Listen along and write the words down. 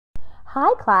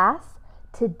Hi class,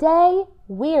 today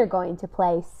we're going to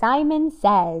play Simon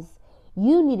Says.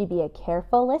 You need to be a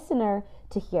careful listener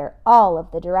to hear all of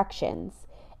the directions.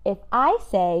 If I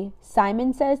say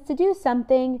Simon says to do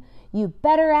something, you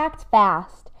better act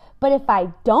fast. But if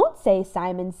I don't say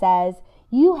Simon says,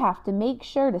 you have to make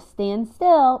sure to stand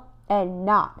still and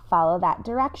not follow that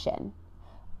direction.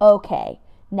 Okay,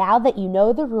 now that you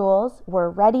know the rules, we're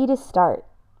ready to start.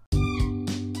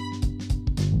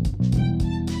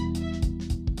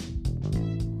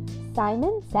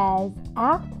 Simon says,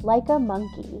 act like a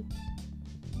monkey.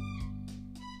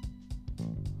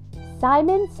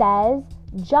 Simon says,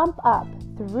 jump up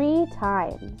 3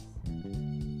 times.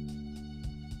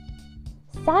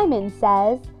 Simon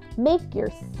says, make your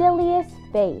silliest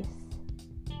face.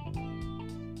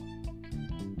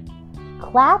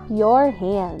 Clap your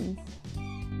hands.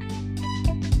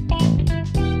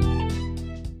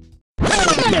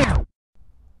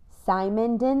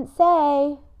 Simon didn't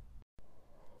say.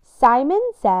 Simon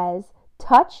says,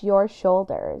 touch your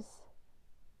shoulders.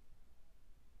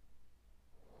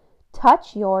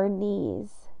 Touch your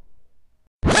knees.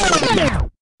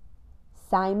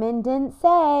 Simon didn't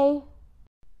say.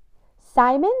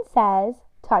 Simon says,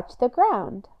 touch the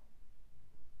ground.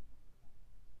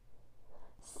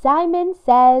 Simon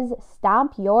says,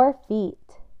 stomp your feet.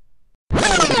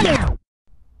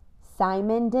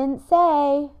 Simon didn't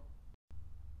say.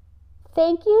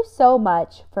 Thank you so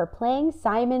much for playing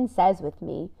Simon Says with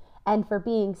me and for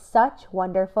being such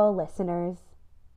wonderful listeners.